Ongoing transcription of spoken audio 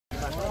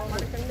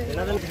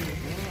ఈ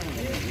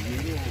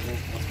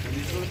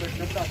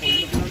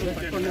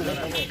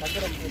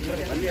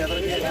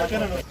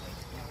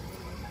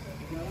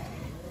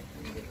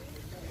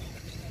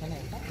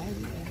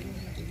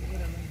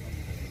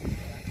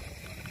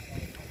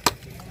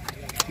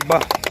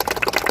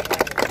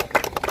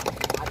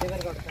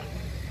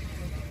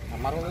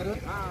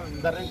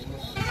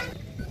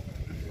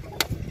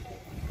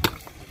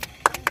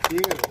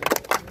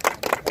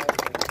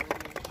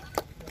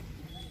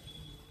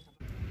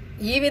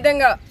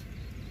విధంగా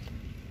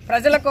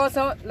ప్రజల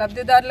కోసం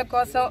లబ్ధిదారుల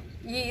కోసం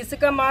ఈ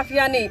ఇసుక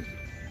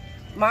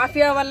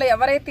మాఫియా వల్ల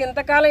ఎవరైతే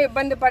ఇంతకాలం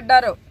ఇబ్బంది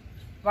పడ్డారో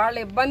వాళ్ళ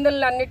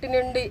ఇబ్బందులన్నిటి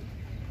నుండి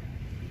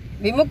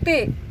విముక్తి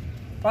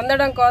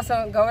పొందడం కోసం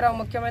గౌరవ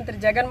ముఖ్యమంత్రి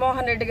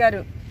జగన్మోహన్ రెడ్డి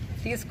గారు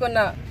తీసుకున్న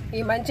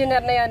ఈ మంచి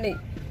నిర్ణయాన్ని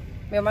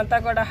మేమంతా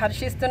కూడా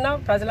హర్షిస్తున్నాం.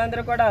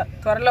 ప్రజలందరూ కూడా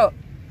త్వరలో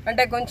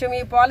అంటే కొంచెం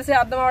ఈ పాలసీ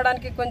అర్థం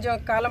అవడానికి కొంచెం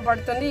కాలం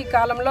పడుతుంది. ఈ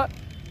కాలంలో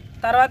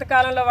తర్వాత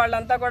కాలంలో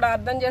వాళ్ళంతా కూడా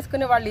అర్థం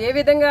చేసుకుని వాళ్ళు ఏ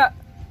విధంగా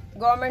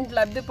గవర్నమెంట్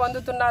లబ్ధి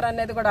పొందుతున్నారు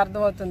అనేది కూడా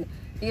అర్థమవుతుంది.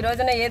 ఈ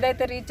రోజున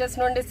ఏదైతే రీచెస్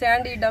నుండి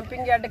శాండ్ ఈ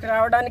డంపింగ్ యార్డ్కి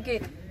రావడానికి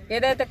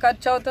ఏదైతే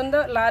ఖర్చు అవుతుందో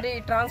లారీ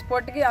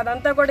ట్రాన్స్పోర్ట్కి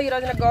అదంతా కూడా ఈ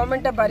రోజున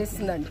గవర్నమెంటే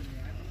భరిస్తుందండి.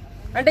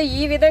 అంటే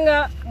ఈ విధంగా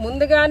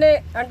ముందుగానే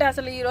అంటే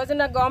అసలు ఈ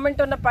రోజున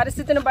గవర్నమెంట్ ఉన్న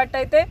పరిస్థితిని బట్టి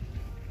అయితే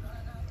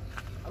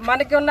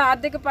మనకి ఉన్న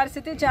ఆర్థిక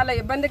పరిస్థితి చాలా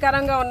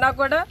ఇబ్బందికరంగా ఉన్నా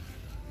కూడా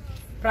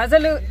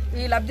ప్రజలు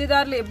ఈ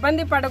లబ్ధిదారులు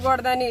ఇబ్బంది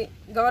పడకూడదని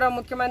గౌరవ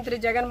ముఖ్యమంత్రి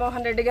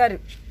జగన్మోహన్ రెడ్డి గారు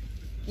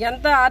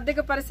ఎంత ఆర్థిక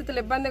పరిస్థితులు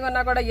ఇబ్బందిగా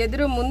ఉన్నా కూడా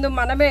ముందు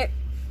మనమే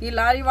ఈ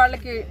లారీ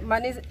వాళ్ళకి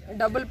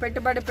డబ్బులు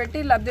పెట్టుబడి పెట్టి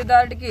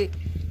లబ్ధిదారుడికి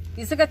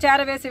ఇసుక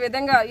చేరవేసే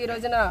విధంగా ఈ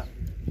రోజున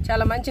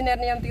చాలా మంచి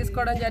నిర్ణయం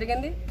తీసుకోవడం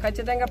జరిగింది.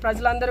 ఖచ్చితంగా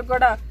ప్రజలందరూ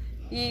కూడా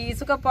ఈ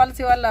ఇసుక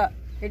పాలసీ వల్ల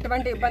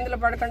ఎటువంటి ఇబ్బందులు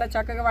పడకుండా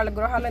చక్కగా వాళ్ళ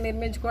గృహాలను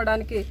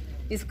నిర్మించుకోవడానికి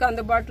ఇసుక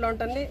అందుబాటులో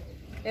ఉంటుంది.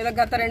 ఏదో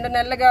గత 2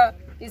 నెలలుగా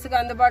ఇసుక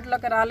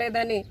అందుబాటులోకి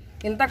రాలేదని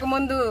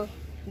ఇంతకుముందు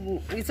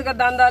ఇసుక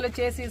దందాలు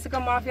చేసి ఇసుక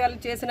మాఫియాలు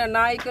చేసిన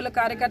నాయకులు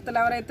కార్యకర్తలు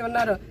ఎవరైతే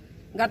ఉన్నారో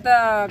గత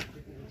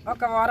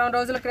ఒక వారం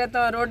రోజుల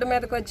క్రితం రోడ్డు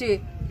మీదకి వచ్చి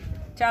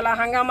చాలా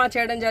హంగామా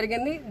చేయడం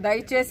జరిగింది.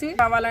 దయచేసి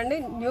కావాలండి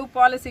న్యూ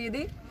పాలసీ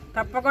ఇది.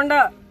 తప్పకుండా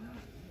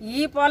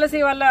ఈ పాలసీ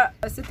వల్ల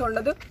పరిస్థితి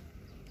ఉండదు.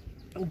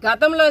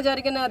 గతంలో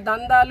జరిగిన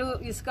దందాలు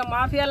ఇసుక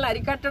మాఫియాలను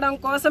అరికట్టడం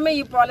కోసమే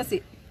ఈ పాలసీ.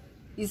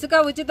 ఇసుక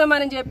ఉచితం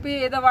అని చెప్పి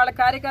ఏదో వాళ్ళ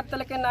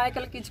కార్యకర్తలకి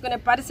నాయకులకి ఇచ్చుకునే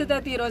పరిస్థితి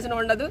అయితే ఈ రోజున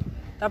ఉండదు.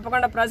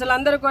 తప్పకుండా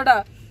ప్రజలందరూ కూడా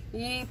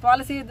ఈ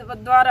పాలసీ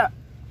ద్వారా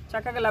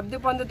చక్కగా లబ్ధి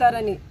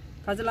పొందుతారని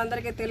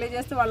ప్రజలందరికీ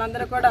తెలియజేస్తూ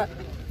వాళ్ళందరూ కూడా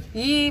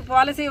ఈ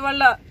పాలసీ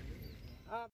వల్ల